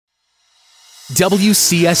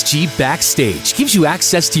WCSG Backstage gives you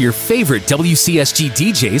access to your favorite WCSG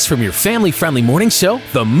DJs from your family-friendly morning show,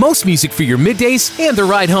 the most music for your middays, and the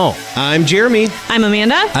ride home. I'm Jeremy. I'm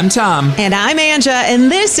Amanda. I'm Tom. And I'm Anja, and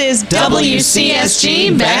this is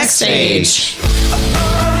WCSG Backstage.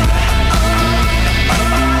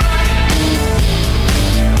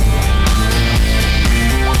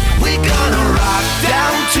 We're gonna rock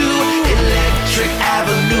down to Electric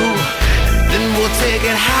Avenue, then we'll take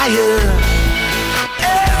it higher.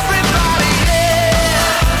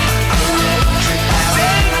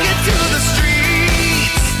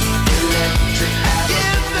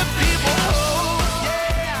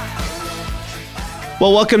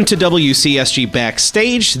 Well, welcome to WCSG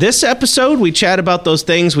Backstage. This episode, we chat about those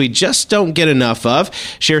things we just don't get enough of,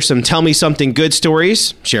 share some Tell Me Something Good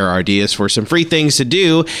stories, share our ideas for some free things to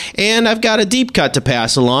do, and I've got a deep cut to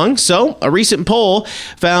pass along. So, a recent poll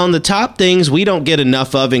found the top things we don't get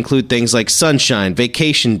enough of include things like sunshine,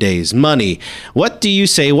 vacation days, money. What do you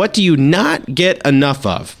say? What do you not get enough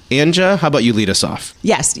of? Anja, how about you lead us off?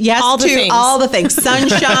 Yes, all the to things. all the things.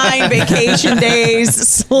 Sunshine, vacation days,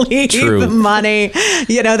 sleep, True. money.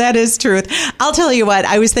 You know, that is truth. I'll tell you what,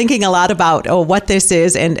 I was thinking a lot about what this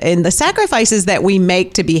is and the sacrifices that we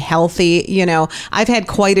make to be healthy. You know, I've had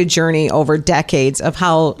quite a journey over decades of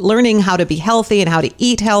learning how to be healthy and how to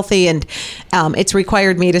eat healthy. And it's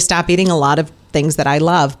required me to stop eating a lot of things that I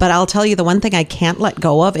love. But I'll tell you, the one thing I can't let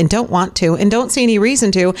go of and don't want to and don't see any reason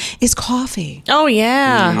to is coffee. Oh,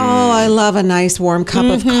 yeah. Oh, I love a nice warm cup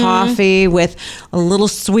of coffee with a little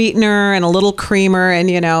sweetener and a little creamer. And,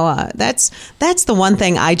 you know, that's the one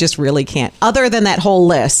thing I just really can't, other than that whole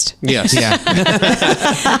list. Yes. Yeah.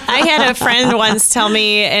 I had a friend once tell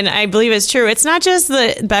me, and I believe it's true, it's not just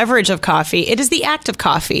the beverage of coffee, it is the act of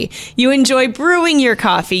coffee. You enjoy brewing your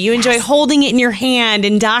coffee. You enjoy holding it in your hand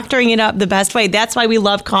and doctoring it up the best way. That's why we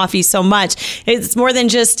love coffee so much. It's more than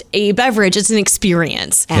just a beverage. It's an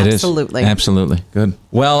experience. Absolutely. It is. Absolutely. Good.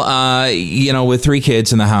 Well, you know, with 3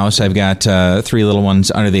 kids in the house, I've got 3 little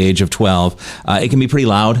ones under the age of 12. It can be pretty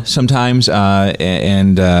loud sometimes.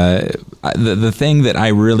 And the thing that I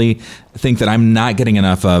really think that I'm not getting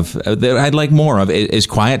enough of, that I'd like more of, is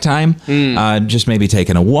quiet time. Just maybe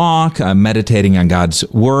taking a walk, meditating on God's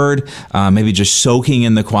word, maybe just soaking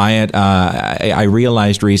in the quiet. I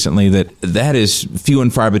realized recently that is few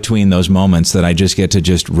and far between, those moments that I just get to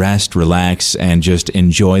just rest, relax, and just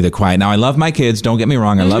enjoy the quiet. Now, I love my kids. Don't get me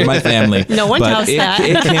wrong. I love my family. No one doubts that.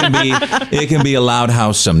 It can be a loud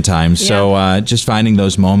house sometimes. Yeah. So just finding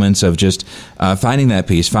those moments of just finding that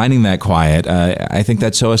peace, finding that quiet, I think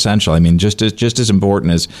that's so essential. I mean, just as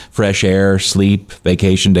important as fresh air, sleep,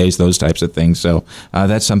 vacation days, those types of things. So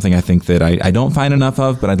that's something I think that I don't find enough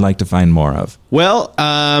of, but I'd like to find more of. Well,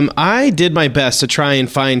 I did my best to try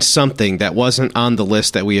and find something that wasn't on the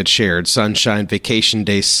list that we had shared. Sunshine, vacation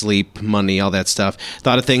days, sleep, money, all that stuff.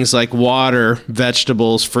 Thought of things like water,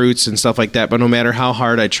 vegetables, fruits, and stuff like that. But no matter how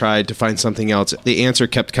hard I tried to find something else, the answer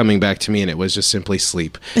kept coming back to me, and it was just simply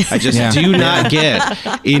sleep. I just do not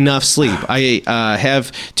get enough sleep. I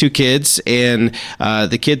have 2 kids, and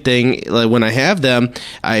the kid thing, when I have them,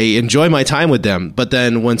 I enjoy my time with them. But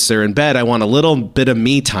then once they're in bed, I want a little bit of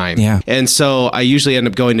me time. Yeah. And so I usually end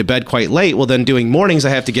up going to bed quite late. Well, then doing mornings, I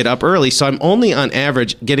have to get up early. So I'm only on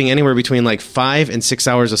average getting anywhere between like 5 and 6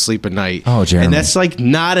 hours of sleep a night. Oh, Jeremy. And that's like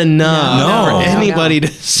not enough for anybody to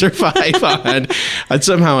survive on. And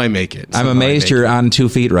somehow I make it. I'm amazed you're on 2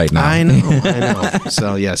 feet right now. I know.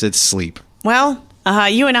 So yes, it's sleep. Well,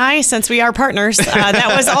 you and I, since we are partners,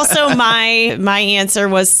 that was also my answer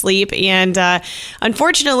was sleep. And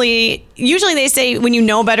unfortunately, usually they say when you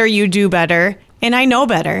know better, you do better. And I know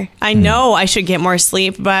better. I know I should get more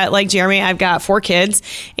sleep. But like Jeremy, I've got 4 kids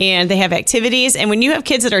and they have activities. And when you have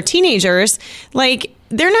kids that are teenagers, like,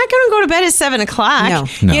 they're not going to go to bed at 7 o'clock,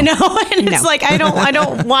 you know? And it's like, I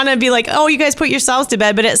don't want to be like, oh, you guys put yourselves to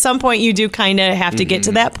bed. But at some point you do kind of have to get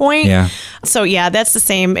to that point. Yeah. So yeah, that's the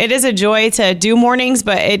same. It is a joy to do mornings,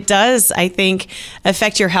 but it does, I think,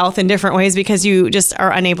 affect your health in different ways because you just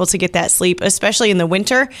are unable to get that sleep, especially in the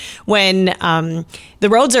winter when the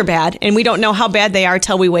roads are bad and we don't know how bad they are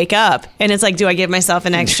till we wake up. And it's like, do I give myself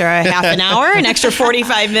an extra half an hour, an extra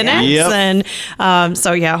 45 minutes? Yep. And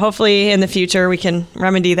so yeah, hopefully in the future we can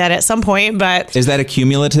remedy that at some point. But is that a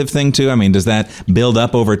cumulative thing too? I mean, does that build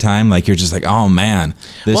up over time? Like you're just like, oh man,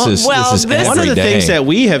 this is every one of the day. things that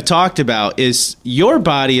we have talked about is your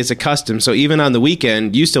body is accustomed. So even on the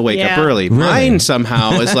weekend, you still wake up early. Really? Mine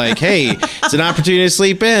somehow is like, hey, it's an opportunity to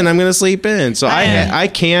sleep in. I'm going to sleep in. So I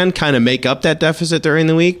can kind of make up that deficit during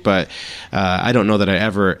the week, but I don't know that I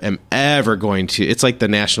am ever going to. It's like the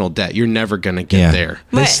national debt. You're never going to get there.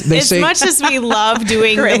 But as much as we love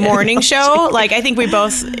doing the morning show, like I think we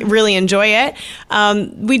both really enjoy it.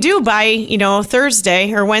 We do by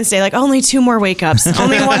Thursday or Wednesday, like only 2 more wake ups,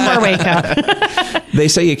 only 1 more wake up. They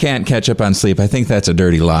say you can't catch up on sleep. I think that's a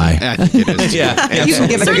dirty lie. I think it is. Yeah, you can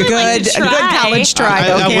give it a good college try,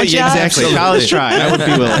 though, can't you? Exactly, college try. I would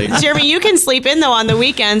be willing. Jeremy, you can sleep in though on the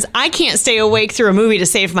weekends. I can't stay awake through a movie to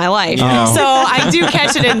save my life, so I do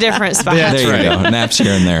catch it in different spots. There you go, naps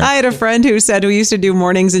here and there. I had a friend who said we used to do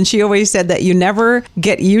mornings, and she always said that you never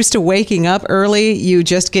get used to waking up early. You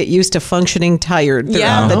just get used to functioning tired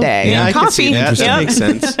throughout the day. Yeah, I can see that. That makes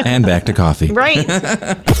sense. And back to coffee. Right.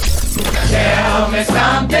 Tell me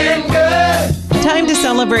something good. Time to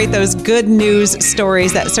celebrate those good news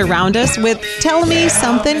stories that surround us with Tell Me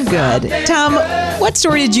Something Good. Tom, what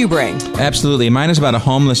story did you bring? Absolutely. Mine is about a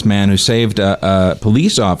homeless man who saved a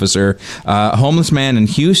police officer, a homeless man in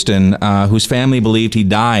Houston whose family believed he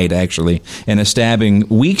died, actually, in a stabbing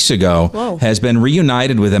weeks ago, has been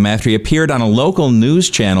reunited with him after he appeared on a local news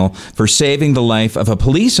channel for saving the life of a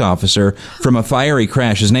police officer from a fiery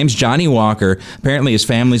crash. His name's Johnny Walker. Apparently his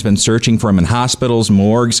family's been searching for him in hospitals,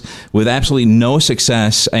 morgues, with absolutely no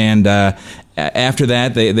success, and after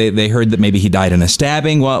that, they heard that maybe he died in a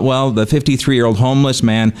stabbing. Well, the 53-year-old homeless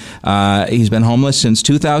man, he's been homeless since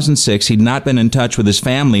 2006. He'd not been in touch with his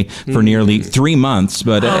family for nearly 3 months,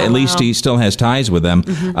 but at least he still has ties with them.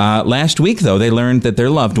 Last week, though, they learned that their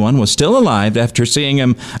loved one was still alive after seeing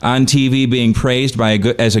him on TV being praised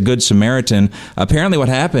as a good Samaritan. Apparently what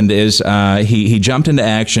happened is he jumped into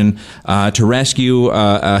action to rescue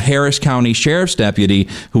a Harris County Sheriff's deputy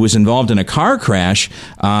who was involved in a car crash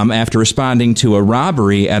after responding to a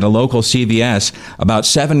robbery at a local CVS. About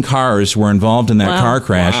 7 cars were involved in that car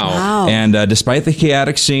crash. Wow. And despite the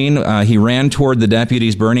chaotic scene, he ran toward the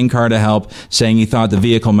deputy's burning car to help, saying he thought the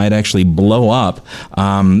vehicle might actually blow up.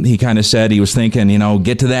 He kind of said he was thinking,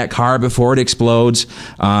 get to that car before it explodes.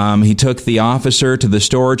 He took the officer to the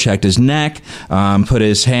store, checked his neck, put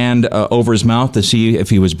his hand over his mouth to see if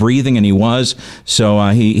he was breathing, and he was. So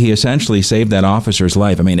he essentially saved that officer's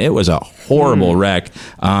life. I mean, it was a horrible wreck.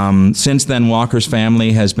 Since then, Walker's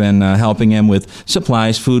family has been helping him with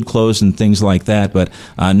supplies, food, clothes, and things like that, but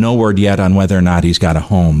no word yet on whether or not he's got a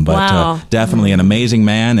home. But definitely an amazing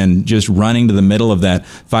man, and just running to the middle of that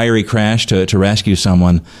fiery crash to rescue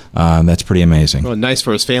someone, that's pretty amazing. Well, nice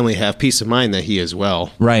for his family to have peace of mind that he is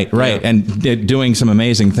well. Right, and doing some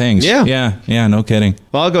amazing things. Yeah, no kidding.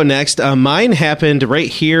 Well, I'll go next. Mine happened right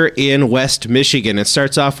here in West Michigan. It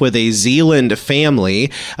starts off with a Zeeland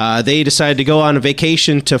family. They decided to go on a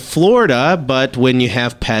vacation to Florida, but when you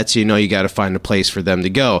have pets, you got to find a place for them to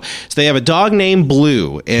go. So they have a dog named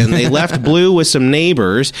Blue, and they left Blue with some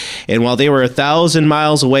neighbors, and while they were 1,000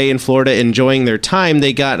 miles away in Florida enjoying their time,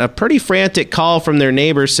 they got a pretty frantic call from their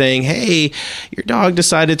neighbors saying, hey, your dog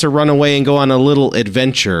decided to run away and go on a little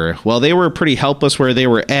adventure. Well, they were pretty helpless where they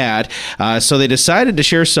were at, so they decided to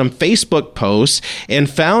share some Facebook posts and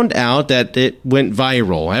found out that it went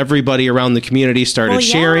viral. Everybody around the community started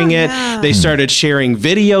sharing it. They started sharing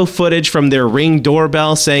video footage from their Ring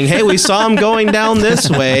doorbell saying, hey, we saw him going down this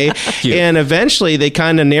way. And eventually they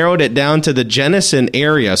kind of narrowed it down to the Jenison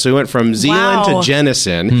area. So we went from Zeeland to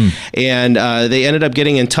Jenison. And they ended up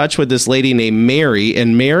getting in touch with this lady named Mary.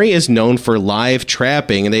 And Mary is known for live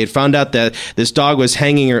trapping. And they had found out that this dog was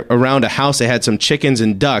hanging around a house that had some chickens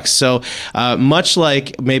and ducks. So much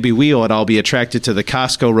like maybe we would all be attracted to the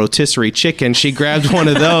Costco rotisserie chicken, she grabbed one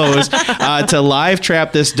of those to live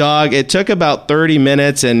trap this dog. It took about 30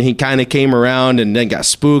 minutes, and he kind of came around and then got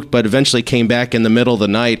spooked, but eventually came back in the middle of the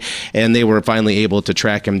night, and they were finally able to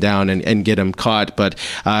track him down and get him caught. But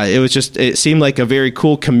it seemed like a very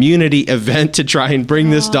cool community event to try and bring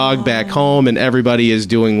this dog back home, and everybody is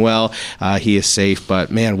doing well. He is safe,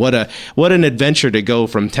 but man, what an adventure to go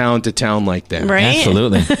from town to town like that. Right?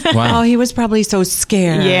 Absolutely. Wow. Oh, he was probably so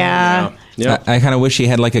scared. Yeah. Yep. I kind of wish he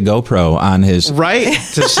had like a GoPro on his Right?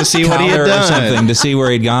 Just to see what he had collar or done. something to see where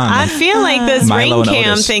he'd gone. I feel like this Milo rain and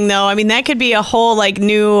cam Otis. thing, though. I mean, that could be a whole like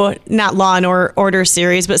new, not Law and Order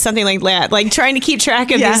series, but something like that. Like trying to keep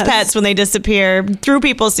track of Yes. these pets when they disappear through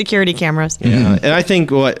people's security cameras. Yeah, and I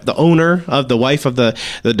think what the owner of the wife of the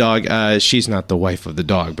dog, she's not the wife of the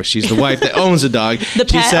dog, but she's the wife that owns the dog. The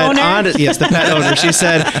she pet said, owner? Yes, the pet owner. She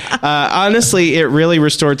said, honestly, it really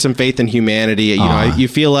restored some faith in humanity. You know, you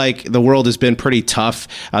feel like the world has been pretty tough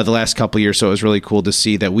the last couple of years, so it was really cool to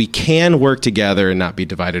see that we can work together and not be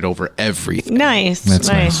divided over everything. Nice. That's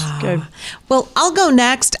nice. Good. Well, I'll go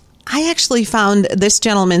next. I actually found this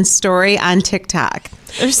gentleman's story on TikTok.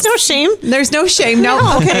 There's no shame. There's no shame.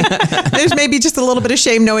 No. Okay. There's maybe just a little bit of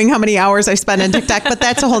shame knowing how many hours I spend on TikTok, but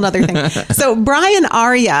that's a whole other thing. So Brian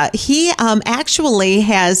Arya, he actually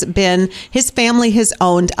his family has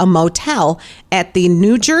owned a motel at the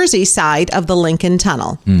New Jersey side of the Lincoln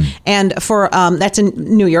Tunnel. And for, that's in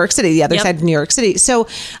New York City, the other Yep. side of New York City. So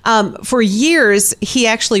for years, he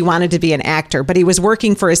actually wanted to be an actor, but he was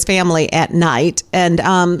working for his family at night.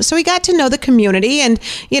 And so he got to know the community and,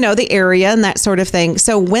 the area and that sort of thing.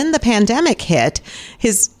 So when the pandemic hit,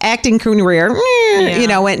 his acting career,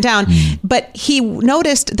 went down. But he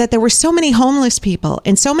noticed that there were so many homeless people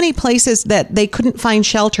in so many places that they couldn't find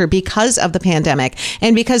shelter because of the pandemic.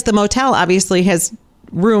 And because the motel obviously has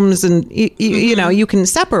rooms and, you can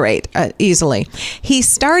separate easily. He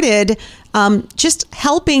started just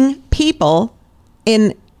helping people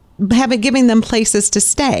in giving them places to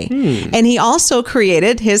stay. And he also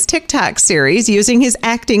created his TikTok series using his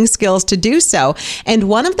acting skills to do so. And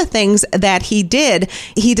one of the things that he did,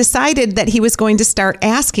 he decided that he was going to start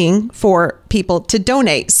asking for people to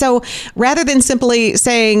donate. So rather than simply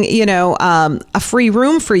saying, a free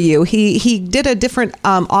room for you, he did a different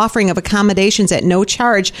offering of accommodations at no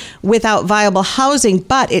charge without viable housing,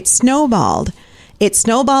 but it snowballed. It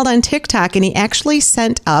snowballed on TikTok, and he actually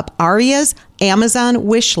sent up Arya's Amazon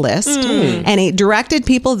wish list, and he directed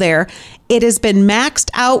people there. It has been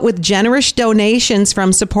maxed out with generous donations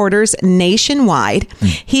from supporters nationwide.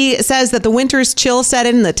 He says that the winter's chill set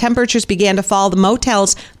in, the temperatures began to fall. The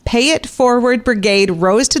motel's Pay It Forward Brigade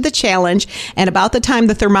rose to the challenge, and about the time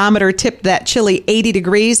the thermometer tipped that chilly 80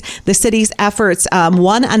 degrees, the city's efforts,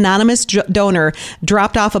 one anonymous donor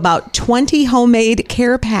dropped off about 20 homemade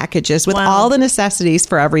care packages with all the necessities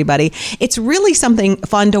for everybody. It's really something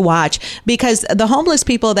fun to watch because the homeless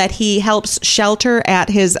people that he helps shelter at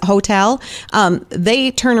his hotel,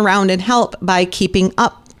 they turn around and help by keeping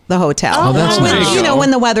up the hotel. Oh, that's nice.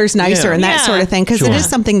 When the weather's nicer and that Yeah. sort of thing, because it is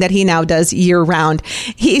something that he now does year round.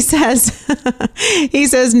 He says,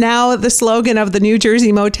 now the slogan of the New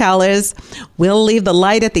Jersey motel is, "We'll leave the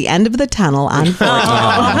light at the end of the tunnel on 40."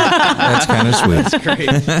 That's kind of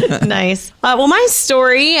sweet. Nice. Well, my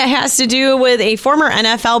story has to do with a former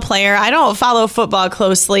NFL player. I don't follow football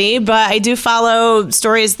closely, but I do follow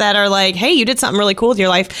stories that are like, hey, you did something really cool with your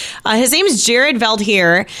life. His name is Jared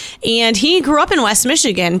Veldheer, and he grew up in West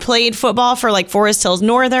Michigan, played football for like Forest Hills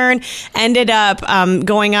Northern, ended up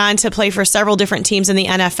going on to play for several different teams in the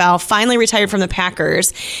NFL, finally retired from the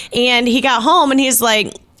Packers. And he got home and he's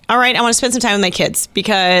like, all right, I want to spend some time with my kids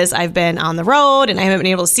because I've been on the road and I haven't been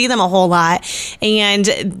able to see them a whole lot.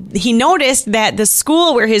 And he noticed that the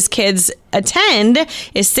school where his kids attend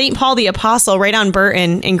is St. Paul the Apostle right on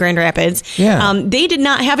Burton in Grand Rapids. Yeah. They did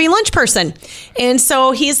not have a lunch person. And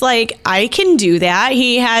so he's like, I can do that.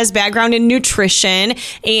 He has background in nutrition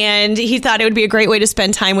and he thought it would be a great way to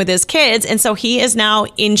spend time with his kids. And so he is now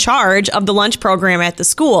in charge of the lunch program at the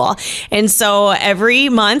school. And so every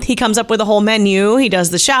month he comes up with a whole menu. He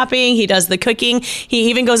does the shopping. He does the cooking. He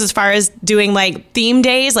even goes as far as doing like theme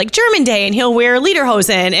days, like German Day, and he'll wear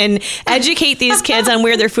lederhosen and educate these kids on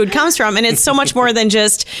where their food comes from. And it's so much more than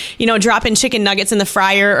just, dropping chicken nuggets in the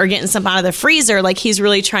fryer or getting some out of the freezer. Like he's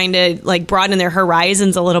really trying to like broaden their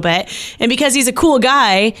horizons a little bit. And because he's a cool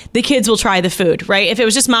guy, the kids will try the food, right? If it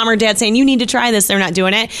was just mom or dad saying, you need to try this, they're not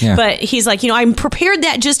doing it. Yeah. But he's like, I'm prepared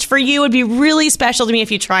that just for you. It'd be really special to me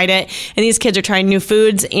if you tried it. And these kids are trying new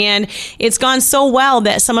foods. And it's gone so well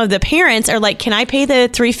that some of the parents are like, can I pay the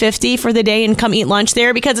 $3.50 for the day and come eat lunch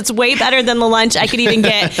there? Because it's way better than the lunch I could even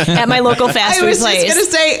get at my local fast food place. I was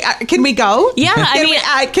just going to say, can we go? Yeah,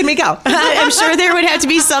 can we go? I'm sure there would have to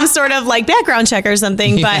be some sort of like background check or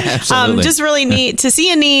something, but absolutely. just really neat to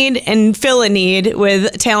see a need and fill a need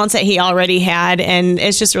with talents that he already had. And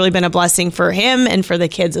it's just really been a blessing for him and for the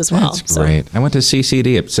kids as well. That's great. I went to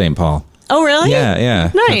CCD at St. Paul. Oh, really?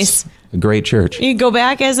 Yeah. Nice. That's a great church. You go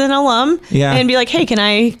back as an alum and be like, hey, can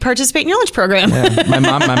I participate in your lunch program? Yeah. My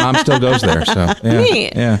mom still goes there. So yeah.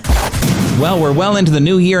 Neat. Yeah. Well, we're well into the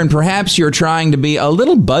new year, and perhaps you're trying to be a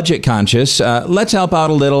little budget conscious. Let's help out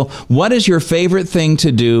a little. What is your favorite thing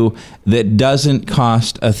to do that doesn't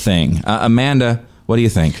cost a thing? Amanda, what do you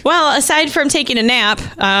think? Well, aside from taking a nap,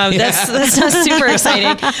 that's not super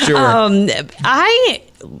exciting. Sure.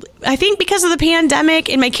 I think because of the pandemic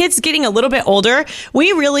and my kids getting a little bit older,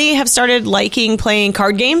 we really have started liking playing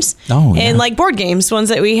card games and like board games, ones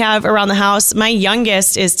that we have around the house. My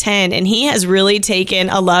youngest is 10 and he has really taken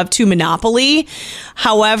a love to Monopoly.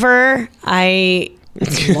 However,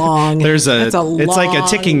 It's long. It's like a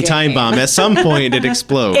ticking time bomb. At some point, it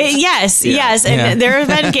explodes. Yes. And there have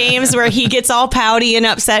been games where he gets all pouty and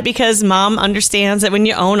upset because mom understands that when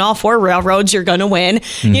you own all 4 railroads, you're going to win,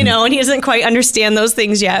 you know, and he doesn't quite understand those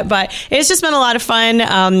things yet. But it's just been a lot of fun.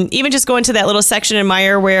 Even just going to that little section in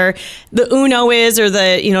Meijer where the Uno is or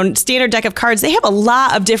the, you know, standard deck of cards, they have a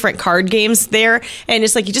lot of different card games there. And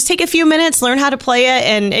it's like you just take a few minutes, learn how to play it,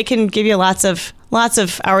 and it can give you lots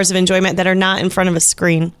of hours of enjoyment that are not in front of a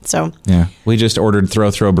screen. So yeah, we just ordered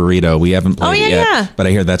Throw Burrito. We haven't played it yet, but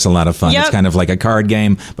I hear that's a lot of fun. Yep. It's kind of like a card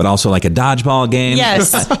game, but also like a dodgeball game.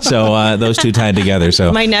 Yes. So those two tied together.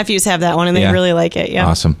 So my nephews have that one and they really like it. Yeah.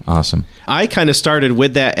 Awesome. I kind of started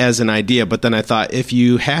with that as an idea, but then I thought if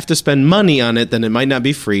you have to spend money on it, then it might not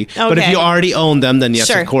be free. Okay. But if you already own them, then yes,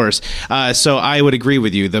 of course. So I would agree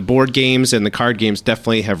with you. The board games and the card games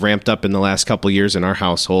definitely have ramped up in the last couple of years in our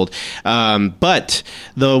household. But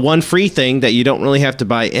the one free thing that you don't really have to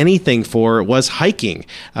buy anything for was hiking.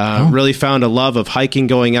 Really found a love of hiking,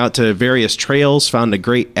 going out to various trails, found a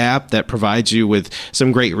great app that provides you with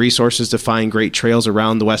some great resources to find great trails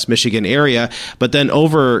around the West Michigan area. But then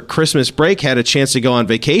over Christmas break, had a chance to go on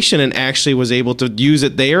vacation and actually was able to use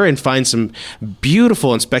it there and find some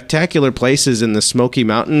beautiful and spectacular places in the Smoky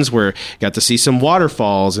Mountains where got to see some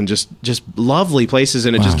waterfalls and just lovely places.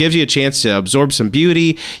 And it just gives you a chance to absorb some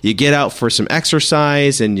beauty. You get out for some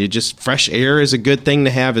exercise and you just fresh air is a good thing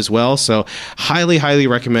to have as well. So highly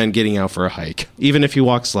recommend getting out for a hike. Even if you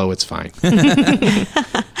walk slow, it's fine.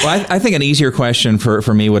 Well, I think an easier question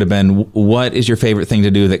for me would have been, what is your favorite thing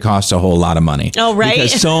to do that costs a whole lot of money? Oh, right.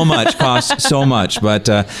 Because so much costs so much. But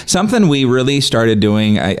something we really started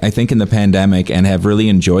doing, I think in the pandemic and have really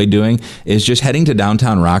enjoyed doing is just heading to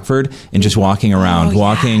downtown Rockford and just walking around,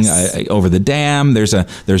 over the dam. There's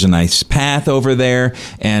a nice path over there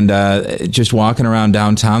and just walking around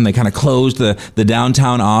downtown. They kind of closed the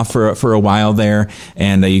downtown off for a while there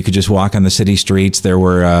and you could just walk on the city streets. There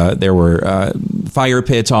were fire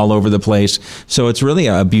pits all over the place. So it's really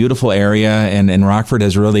a beautiful area, and Rockford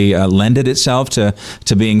has really lended itself to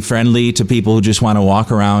being friendly to people who just want to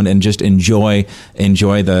walk around and just enjoy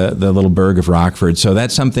the little burg of Rockford. So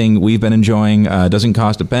that's something we've been enjoying. Doesn't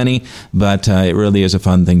cost a penny, but it really is a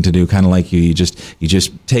fun thing to do. Kind of like you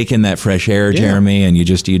just take in that fresh air, Jeremy, and you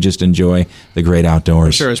just enjoy the great outdoors.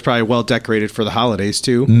 I'm sure it's probably well decorated for the holidays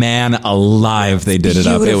too. Man alive, they did it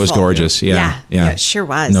up. It was gorgeous. Yeah, it sure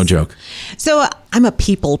was. No joke. So I'm a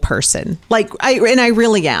people person. I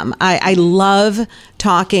really am. I love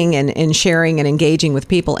talking and sharing and engaging with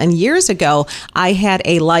people. And years ago, I had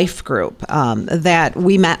a life group that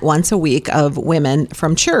we met once a week of women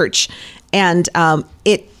from church. And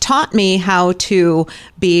it taught me how to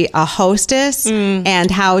be a hostess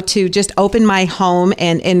and how to just open my home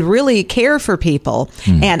and really care for people.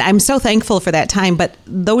 And I'm so thankful for that time. But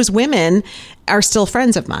those women are still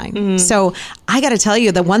friends of mine. So I got to tell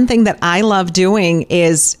you, the one thing that I love doing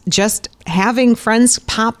is just having friends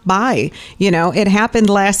pop by. You know, it happened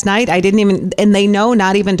last night. And they know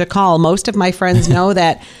not even to call. Most of my friends know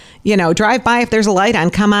that, you know, drive by if there's a light on,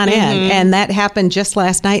 come on in. And that happened just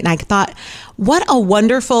last night. And I thought,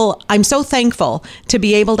 I'm so thankful to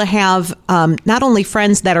be able to have not only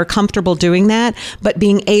friends that are comfortable doing that, but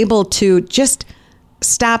being able to just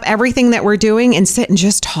stop everything that we're doing and sit and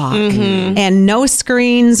just talk and no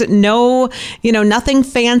screens, nothing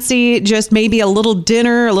fancy, just maybe a little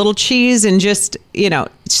dinner, a little cheese and just,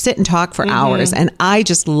 sit and talk for hours. And I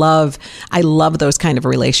love those kind of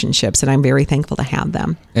relationships and I'm very thankful to have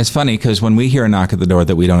them. It's funny because when we hear a knock at the door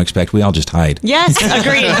that we don't expect, we all just hide. Yes,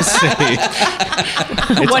 agreed.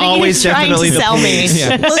 It's what always are you trying definitely to sell me?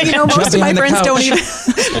 Yeah. Well, most of my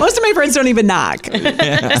friends don't even knock. So,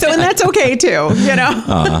 and that's okay too,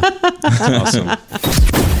 Awesome.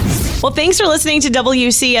 Well, thanks for listening to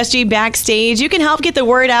WCSG Backstage. You can help get the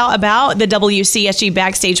word out about the WCSG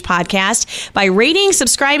Backstage podcast by rating,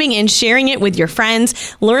 subscribing, and sharing it with your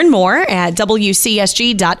friends. Learn more at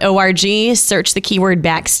WCSG.org. Search the keyword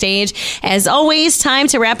backstage. As always, time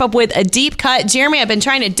to wrap up with a deep cut. Jeremy, I've been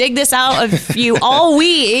trying to dig this out of you all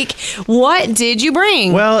week. What did you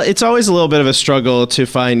bring? Well, it's always a little bit of a struggle to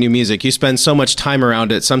find new music. You spend so much time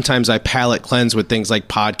around it. Sometimes I palate cleanse with things like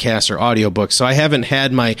podcasts or audiobooks, so I haven't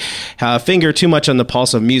had my finger too much on the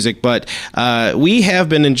pulse of music, but we have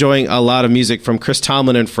been enjoying a lot of music from Chris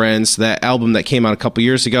Tomlin and Friends, that album that came out a couple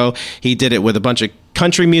years ago. He did it with a bunch of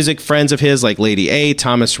country music friends of his like Lady A,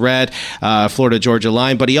 Thomas Rhett, Florida Georgia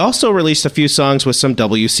Line, but he also released a few songs with some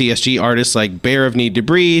WCSG artists like Bear of Need to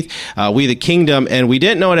Breathe, We the Kingdom, and we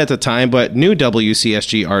didn't know it at the time, but new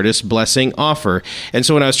WCSG artist Blessing Offer. And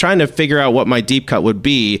so when I was trying to figure out what my deep cut would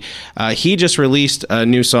be, he just released a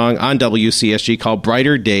new song on WCSG called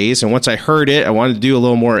Brighter Days, and once I heard it, I wanted to do a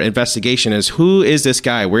little more investigation as who is this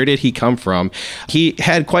guy? Where did he come from? He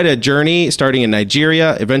had quite a journey starting in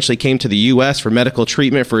Nigeria, eventually came to the U.S. for medical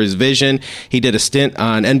treatment for his vision. He did a stint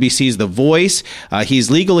on NBC's The Voice.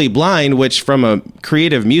 He's legally blind, which from a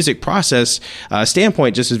creative music process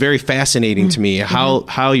standpoint just is very fascinating to me,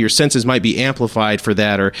 how your senses might be amplified for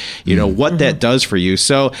that, or what that does for you.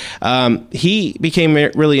 So he became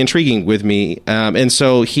really intriguing with me, and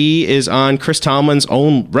so he is on Chris Tomlin's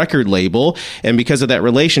own record label, and because of that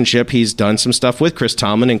relationship, he's done some stuff with Chris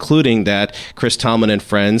Tomlin, including that Chris Tomlin and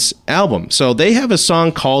Friends album. So they have a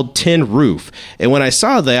song called Tin Roof, and when I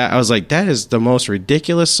saw that, I was like, that is the most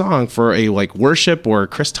ridiculous song for a worship or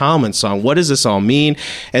Chris Tomlin song. What does this all mean?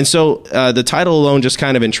 And so the title alone just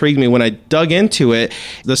kind of intrigued me. When I dug into it,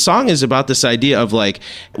 the song is about this idea of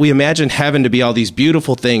we imagine heaven to be all these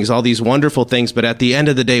beautiful things, all these wonderful things, but at the end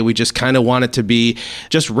of the day, we just kind of want it to be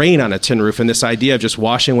just rain on a tin roof, and this idea of just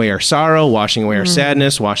washing away our sorrow, washing away our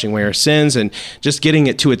sadness, washing away our sins, and just getting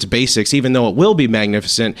it to its basics, even though it will be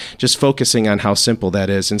magnificent, just focusing on how simple that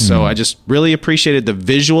is. And so I just really appreciated the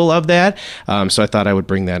visual of that. So I thought I would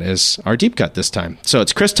bring that as our deep cut this time. So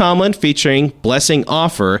it's Chris Tomlin featuring Blessing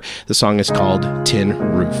Offer. The song is called Tin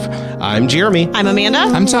Roof. I'm Jeremy. I'm Amanda.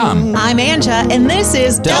 I'm Tom. I'm Anja, and this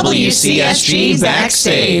is WCSG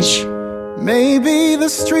Backstage. Maybe the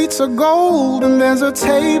streets are gold and there's a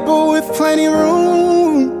table with plenty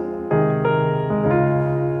room.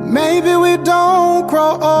 Maybe we don't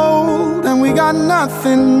grow old and we got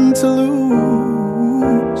nothing to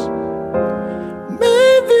lose.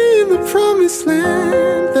 Maybe in the promised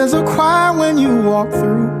land there's a choir when you walk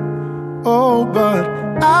through. Oh, but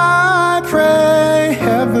I pray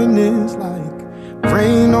heaven is like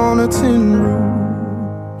rain on a tin roof.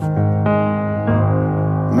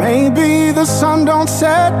 Maybe the sun don't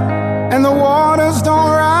set and the waters don't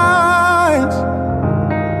rise.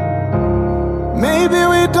 Maybe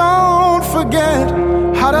we don't forget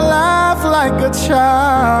how to laugh like a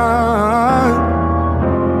child.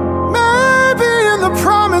 The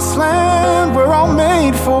promised land, we're all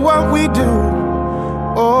made for what we do.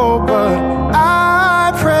 Oh, but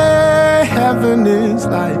I pray heaven is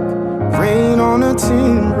like rain on a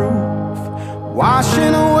tin roof,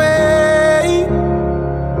 washing away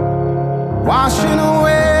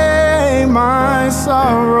my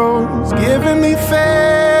sorrows, giving me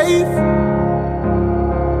faith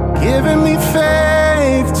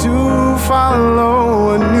to follow.